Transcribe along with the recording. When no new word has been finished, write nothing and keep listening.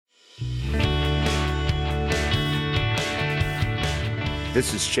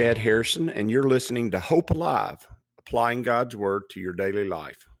This is Chad Harrison, and you're listening to Hope Alive, applying God's Word to your daily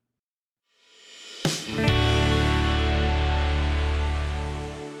life.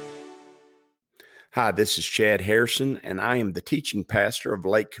 Hi, this is Chad Harrison, and I am the teaching pastor of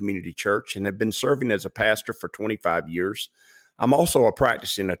Lake Community Church and have been serving as a pastor for 25 years. I'm also a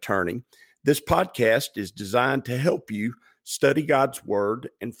practicing attorney. This podcast is designed to help you study God's Word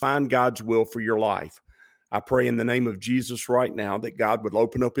and find God's will for your life. I pray in the name of Jesus right now that God would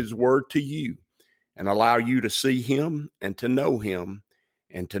open up His Word to you and allow you to see Him and to know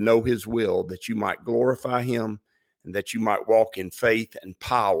His will, that you might glorify Him and that you might walk in faith and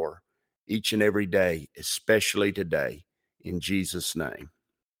power each and every day, especially today, in Jesus' name.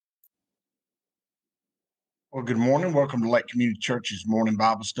 Well, good morning. Welcome to Lake Community Church's morning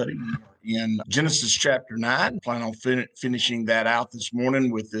Bible study. We are in Genesis chapter 9. Plan on finishing that out this morning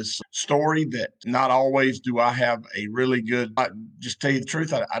with this story that not always do I have a really good, just tell you the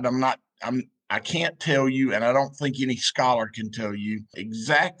truth, I can't tell you, and I don't think any scholar can tell you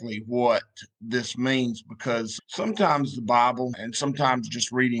exactly what this means, because sometimes the Bible and sometimes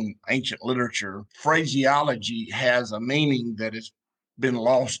just reading ancient literature, phraseology has a meaning that has been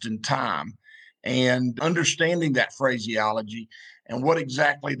lost in time. And understanding that phraseology and what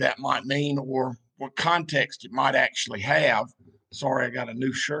exactly that might mean or what context it might actually have. Sorry, I got a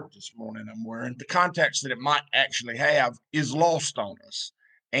new shirt this morning I'm wearing. The context that it might actually have is lost on us.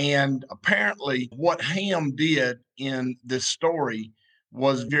 And apparently what Ham did in this story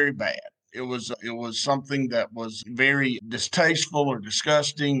was very bad. It was something that was very distasteful or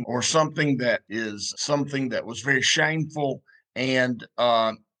disgusting, or something that was very shameful, and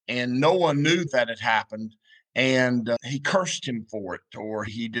no one knew that it happened. And he cursed him for it, or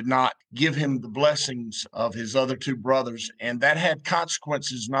he did not give him the blessings of his other two brothers. And that had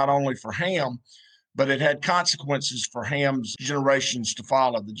consequences not only for Ham, but it had consequences for Ham's generations to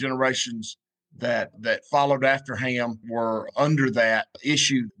follow. The generations that followed after Ham were under that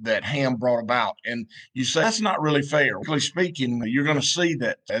issue that Ham brought about. And you say, that's not really fair. Really speaking, you're going to see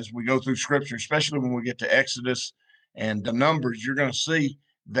that as we go through Scripture, especially when we get to Exodus and the Numbers, you're going to see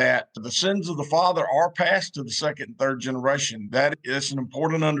that the sins of the father are passed to the second and third generation. That is an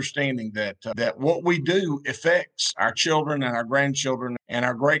important understanding, that what we do affects our children and our grandchildren and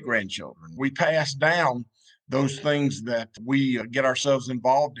our great-grandchildren. We pass down those things that we get ourselves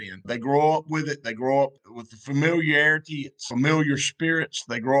involved in. They grow up with it. They grow up with the familiarity, familiar spirits.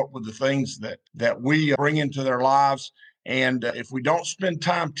 They grow up with the things that we bring into their lives. And if we don't spend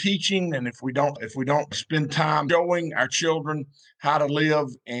time teaching, and if we don't spend time showing our children how to live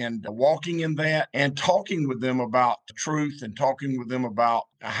and walking in that, and talking with them about the truth, and talking with them about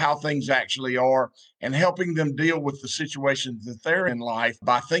how things actually are, and helping them deal with the situations that they're in life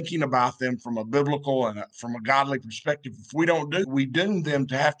by thinking about them from a biblical and from a godly perspective. If we don't we doom them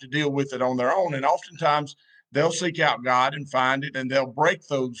to have to deal with it on their own. And oftentimes they'll seek out God and find it, and they'll break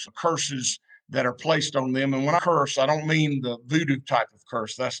those curses that are placed on them. And when I curse, I don't mean the voodoo type of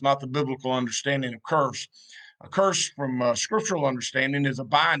curse. That's not the biblical understanding of curse. A curse from scriptural understanding is a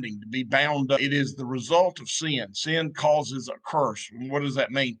binding, to be bound up. It is the result of sin. Sin causes a curse. And what does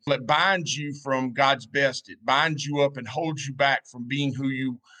that mean? It binds you from God's best. It binds you up and holds you back from being who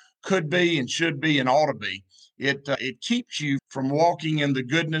you could be and should be and ought to be. It keeps you from walking in the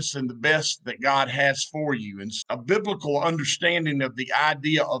goodness and the best that God has for you. And a biblical understanding of the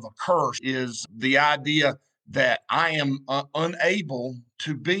idea of a curse is the idea that I am unable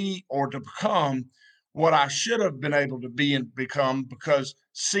to be or to become what I should have been able to be and become, because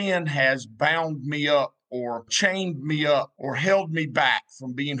sin has bound me up or chained me up or held me back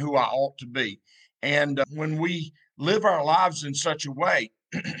from being who I ought to be. And when we live our lives in such a way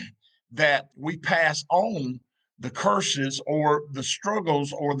that we pass on the curses or the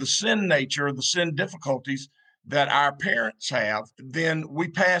struggles or the sin nature, the sin difficulties that our parents have, then we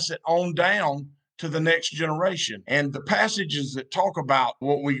pass it on down to the next generation. And the passages that talk about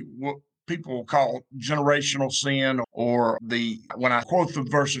what people will call generational sin, or when I quote the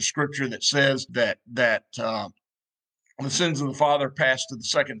verse of scripture that says that the sins of the father passed to the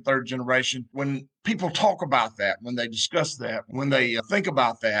second, third generation. When people talk about that, when they discuss that, when they think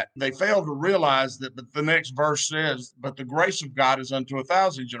about that, they fail to realize that the next verse says, but the grace of God is unto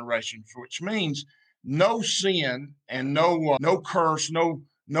 1,000 generations, which means no sin and no curse, no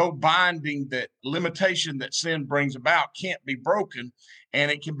binding, that limitation that sin brings about can't be broken,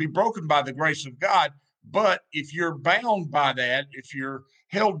 and it can be broken by the grace of God. But if you're bound by that, if you're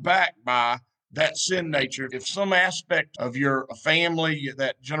held back by that sin nature, if some aspect of your family,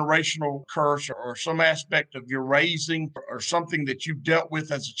 that generational curse, or some aspect of your raising, or something that you've dealt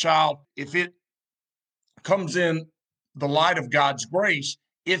with as a child, if it comes in the light of God's grace,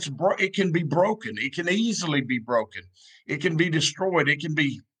 it can be broken. It can easily be broken. It can be destroyed. It can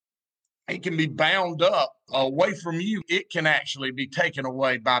be bound up away from you. It can actually be taken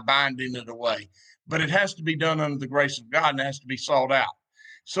away by binding it away. But it has to be done under the grace of God, and it has to be sought out.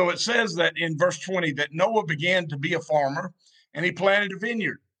 So it says that in verse 20 that Noah began to be a farmer, and he planted a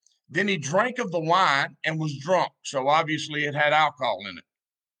vineyard. Then he drank of the wine and was drunk. So obviously it had alcohol in it.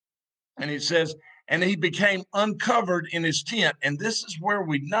 And it says, and he became uncovered in his tent. And this is where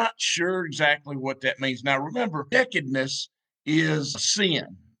we're not sure exactly what that means. Now, remember, nakedness is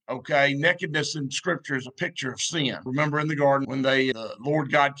sin. Okay, nakedness in Scripture is a picture of sin. Remember in the garden when the Lord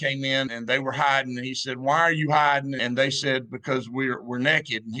God came in and they were hiding, and he said, "Why are you hiding?" And they said, "Because we're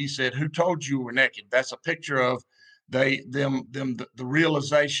naked." And he said, "Who told you we're naked?" That's a picture of the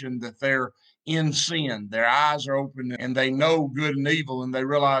realization that they're in sin. Their eyes are open and they know good and evil, and they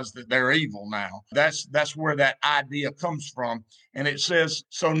realize that they're evil now. That's where that idea comes from. And it says,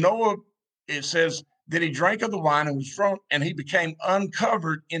 so Noah, it says, then he drank of the wine and was drunk, and he became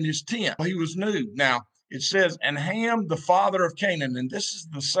uncovered in his tent. He was nude. Now, it says, and Ham, the father of Canaan, and this is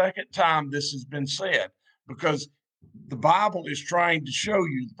the second time this has been said, because the Bible is trying to show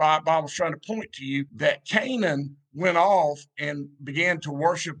you, the Bible's trying to point to you that Canaan went off and began to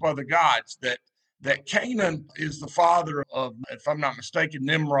worship other gods, that Canaan is the father of, if I'm not mistaken,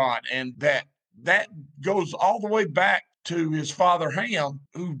 Nimrod, and that goes all the way back to his father Ham,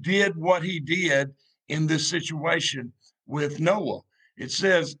 who did what he did in this situation with Noah. It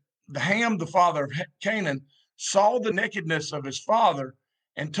says, the Ham, the father of Canaan, saw the nakedness of his father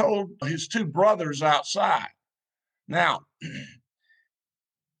and told his two brothers outside. Now,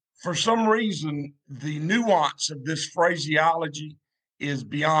 for some reason, the nuance of this phraseology is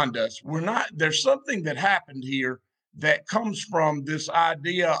beyond us. There's something that happened here that comes from this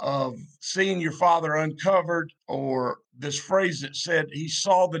idea of seeing your father uncovered, or this phrase that said he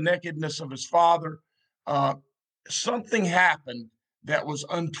saw the nakedness of his father. Something happened that was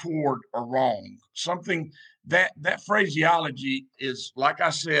untoward or wrong. Something that phraseology is, like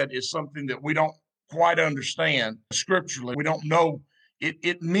I said, is something that we don't quite understand scripturally. We don't know.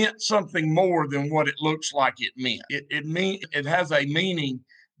 It meant something more than what it looks like it meant. It has a meaning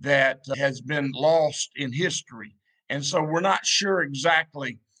that has been lost in history. And so we're not sure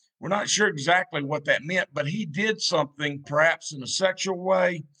exactly what that meant, but he did something perhaps in a sexual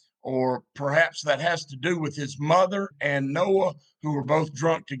way, or perhaps that has to do with his mother and Noah, who were both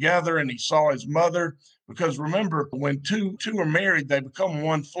drunk together, and he saw his mother. Because remember, when two are married, they become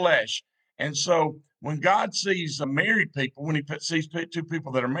one flesh. And so when God sees married people, when he sees two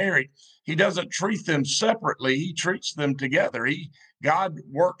people that are married, he doesn't treat them separately. He treats them together. God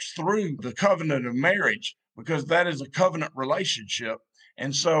works through the covenant of marriage, because that is a covenant relationship.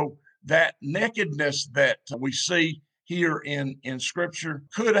 And so that nakedness that we see here in Scripture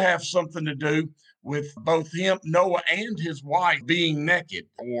could have something to do with both Noah and his wife being naked,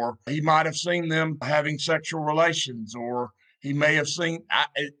 or he might have seen them having sexual relations, or he may have seen,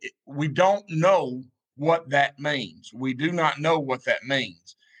 we don't know what that means. We do not know what that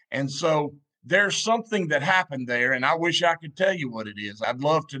means. And so there's something that happened there, and I wish I could tell you what it is. I'd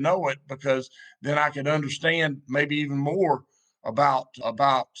love to know it, because then I could understand maybe even more about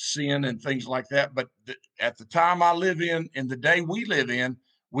sin and things like that. But at the time I live in the day we live in,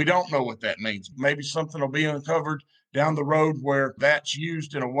 we don't know what that means. Maybe something will be uncovered down the road where that's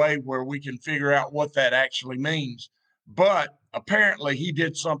used in a way where we can figure out what that actually means. But apparently he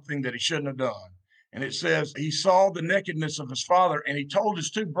did something that he shouldn't have done. And it says he saw the nakedness of his father, and he told his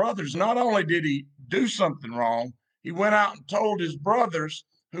two brothers. Not only did he do something wrong, he went out and told his brothers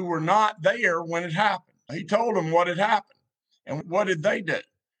who were not there when it happened. He told them what had happened. And what did they do?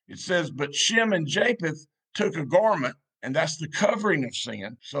 It says, but Shem and Japheth took a garment, and that's the covering of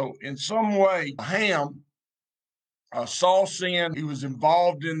sin. So in some way, Ham saw sin. He was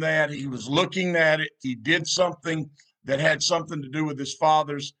involved in that. He was looking at it. He did something that had something to do with his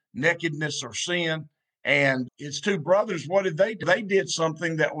father's nakedness or sin. And his two brothers, what did they do? They did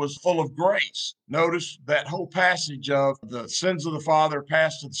something that was full of grace. Notice that whole passage of the sins of the father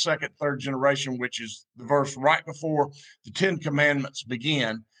passed to the second, third generation, which is the verse right before the 10 commandments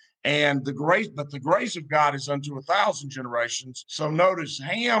begin. And the grace of God is unto 1,000 generations. So notice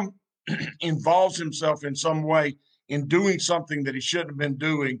Ham involves himself in some way in doing something that he shouldn't have been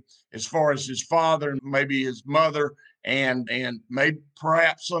doing, as far as his father, maybe his mother, and maybe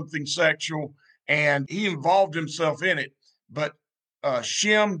perhaps something sexual. And he involved himself in it. But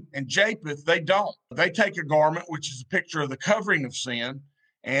Shem and Japheth, they don't. They take a garment, which is a picture of the covering of sin,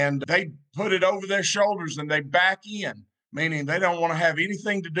 and they put it over their shoulders and they back in, meaning they don't want to have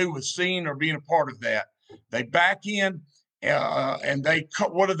anything to do with sin or being a part of that. They back in, and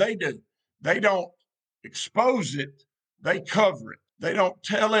what do? They don't expose it, they cover it. They don't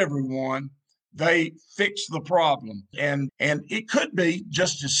tell everyone. They fix the problem. And it could be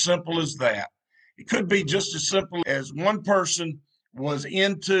just as simple as that. It could be just as simple as one person was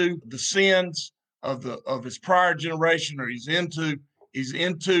into the sins of his prior generation, or he's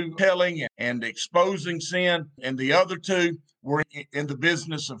into telling and exposing sin, and the other two were in the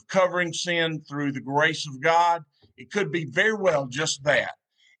business of covering sin through the grace of God. It could be very well just that.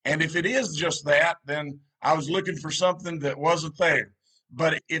 And if it is just that, then I was looking for something that wasn't there.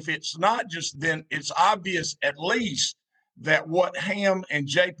 But if it's not just, then it's obvious at least that what Ham and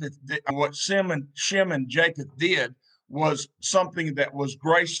Japheth did, what Shem and Japheth did, was something that was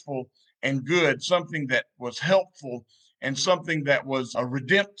graceful and good, something that was helpful, and something that was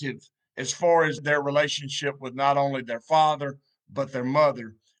redemptive as far as their relationship with not only their father, but their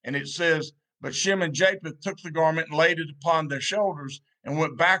mother. And it says, but Shem and Japheth took the garment and laid it upon their shoulders and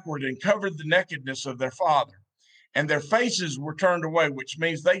went backward and covered the nakedness of their father. And their faces were turned away, which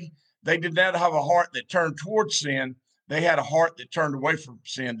means they did not have a heart that turned towards sin. They had a heart that turned away from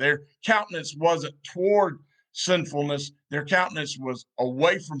sin. Their countenance wasn't toward sinfulness. Their countenance was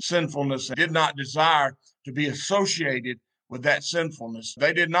away from sinfulness and did not desire to be associated with that sinfulness.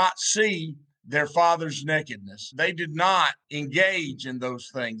 They did not see their father's nakedness. They did not engage in those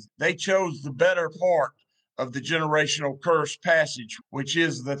things. They chose the better part of the generational curse passage, which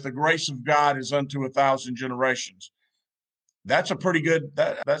is that the grace of God is unto 1,000 generations. That's a pretty good,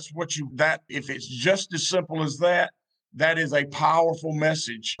 if it's just as simple as that, that is a powerful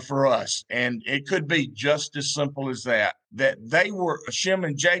message for us. And it could be just as simple as that Shem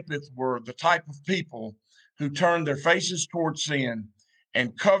and Japheth were the type of people who turned their faces towards sin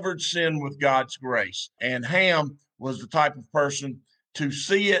and covered sin with God's grace. And Ham was the type of person to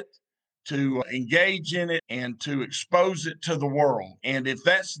see it, to engage in it, and to expose it to the world. And if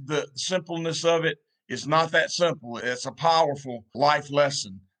that's the simpleness of it, it's not that simple. It's a powerful life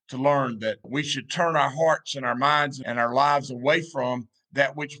lesson to learn that we should turn our hearts and our minds and our lives away from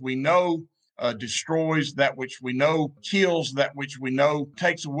that which we know destroys, that which we know kills, that which we know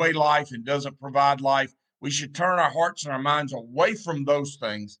takes away life and doesn't provide life. We should turn our hearts and our minds away from those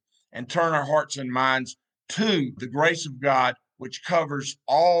things and turn our hearts and minds to the grace of God, which covers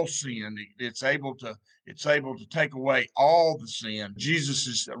all sin. It's able to take away all the sin.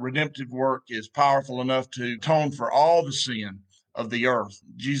 Jesus' redemptive work is powerful enough to atone for all the sin of the earth.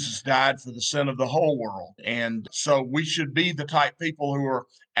 Jesus died for the sin of the whole world. And so we should be the type of people who are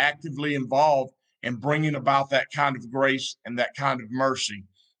actively involved in bringing about that kind of grace and that kind of mercy.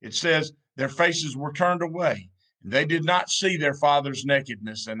 It says their faces were turned away. They did not see their father's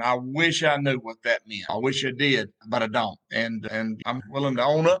nakedness, and I wish I knew what that meant. I wish I did, but I don't. And I'm willing to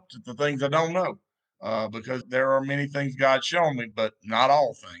own up to the things I don't know, because there are many things God's shown me, but not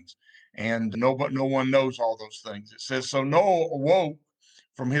all things. And no one knows all those things. It says, so Noah awoke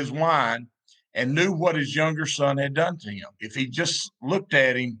from his wine and knew what his younger son had done to him. If he just looked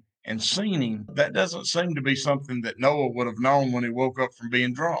at him and seen him, that doesn't seem to be something that Noah would have known when he woke up from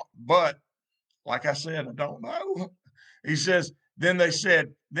being drunk. But like I said, I don't know. He says, then he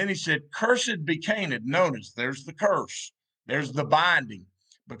said, cursed be Canaan. Notice there's the curse. There's the binding,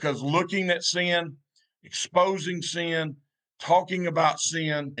 because looking at sin, exposing sin, talking about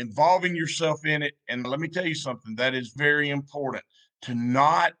sin, involving yourself in it. And let me tell you something that is very important, to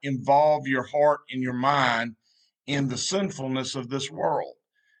not involve your heart and your mind in the sinfulness of this world.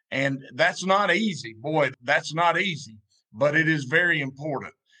 And that's not easy. Boy, that's not easy, but it is very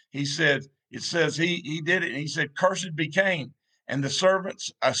important. It says he did it. And he said, cursed be Cain, and a servant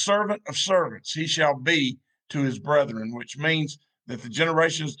of servants he shall be to his brethren, which means that the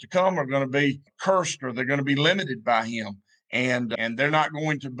generations to come are going to be cursed, or they're going to be limited by him. And they're not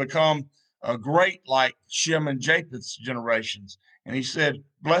going to become great like Shem and Japheth's generations. And he said,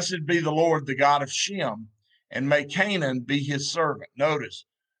 blessed be the Lord, the God of Shem, and may Canaan be his servant. Notice,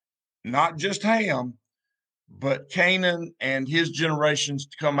 not just Ham, but Canaan and his generations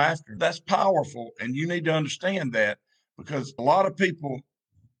to come after. That's powerful. And you need to understand that, because a lot of people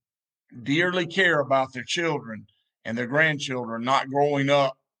dearly care about their children and their grandchildren not growing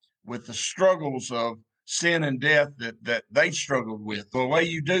up with the struggles of sin and death that they struggled with. The way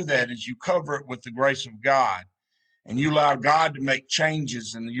you do that is you cover it with the grace of God, and you allow God to make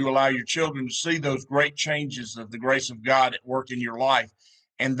changes, and you allow your children to see those great changes of the grace of God at work in your life.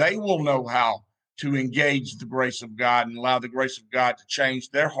 And they will know how to engage the grace of God and allow the grace of God to change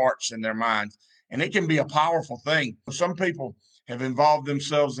their hearts and their minds. And it can be a powerful thing. Some people have involved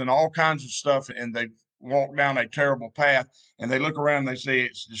themselves in all kinds of stuff, and they've walk down a terrible path, and they look around and they say,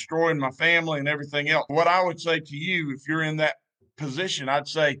 it's destroying my family and everything else. What I would say to you, if you're in that position, I'd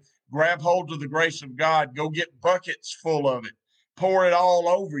say, grab hold of the grace of God, go get buckets full of it, pour it all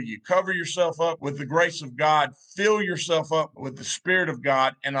over you, cover yourself up with the grace of God, fill yourself up with the Spirit of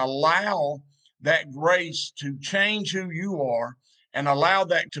God, and allow that grace to change who you are, and allow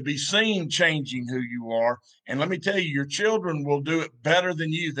that to be seen changing who you are. And let me tell you, your children will do it better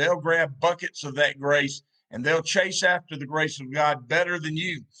than you. They'll grab buckets of that grace and they'll chase after the grace of God better than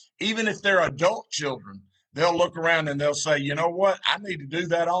you. Even if they're adult children, they'll look around and they'll say, you know what, I need to do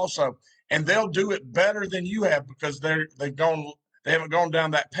that also. And they'll do it better than you have, because they haven't gone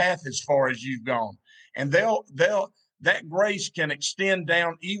down that path as far as you've gone. And that grace can extend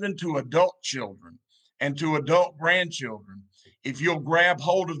down even to adult children and to adult grandchildren. If you'll grab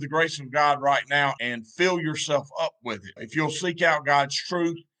hold of the grace of God right now and fill yourself up with it, if you'll seek out God's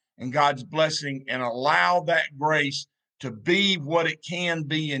truth and God's blessing and allow that grace to be what it can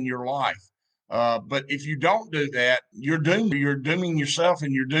be in your life. But if you don't do that, you're doomed. You're dooming yourself,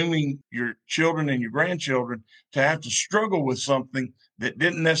 and you're dooming your children and your grandchildren to have to struggle with something that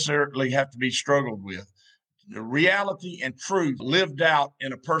didn't necessarily have to be struggled with. The reality and truth lived out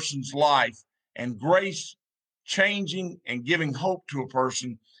in a person's life, and grace changing and giving hope to a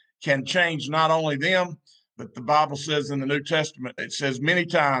person can change not only them, but the Bible says in the New Testament, it says many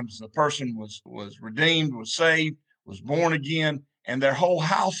times a person was redeemed, was saved, was born again, and their whole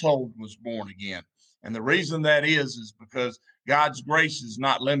household was born again. And the reason that is because God's grace is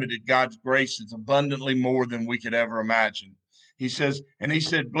not limited. God's grace is abundantly more than we could ever imagine. He said,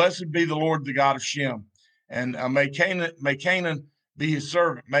 blessed be the Lord, the God of Shem, and may Canaan be his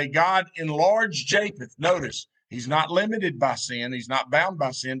servant. May God enlarge Japheth. Notice, he's not limited by sin. He's not bound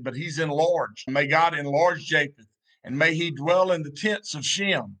by sin, but he's enlarged. May God enlarge Japheth, and may he dwell in the tents of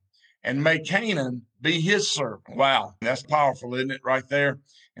Shem, and may Canaan be his servant. Wow, that's powerful, isn't it, right there?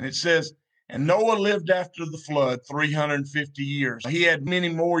 And it says, and Noah lived after the flood 350 years. He had many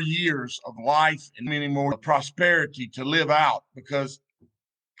more years of life and many more prosperity to live out, because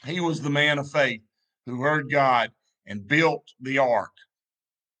he was the man of faith who heard God and built the ark.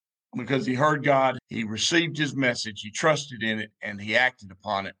 Because he heard God, he received his message, he trusted in it, and he acted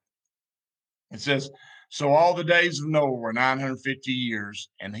upon it. It says, so all the days of Noah were 950 years,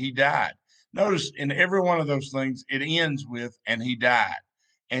 and he died. Notice in every one of those things, it ends with, and he died.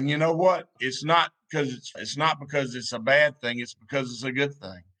 And you know what? It's not because it's a bad thing. It's because it's a good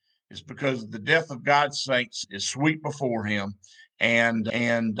thing. It's because the death of God's saints is sweet before him.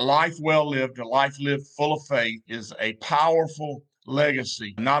 And life well lived, a life lived full of faith, is a powerful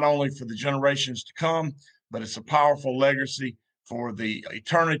legacy, not only for the generations to come, but it's a powerful legacy for the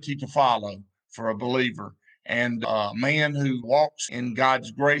eternity to follow for a believer. And a man who walks in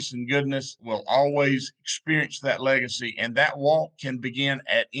God's grace and goodness will always experience that legacy. And that walk can begin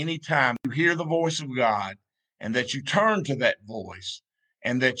at any time you hear the voice of God, and that you turn to that voice,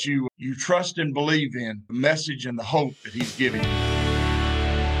 and that you trust and believe in the message and the hope that he's giving you.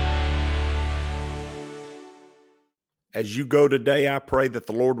 As you go today, I pray that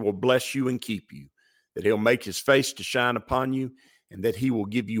the Lord will bless you and keep you, that he'll make his face to shine upon you, and that he will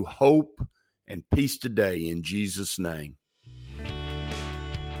give you hope and peace today in Jesus' name.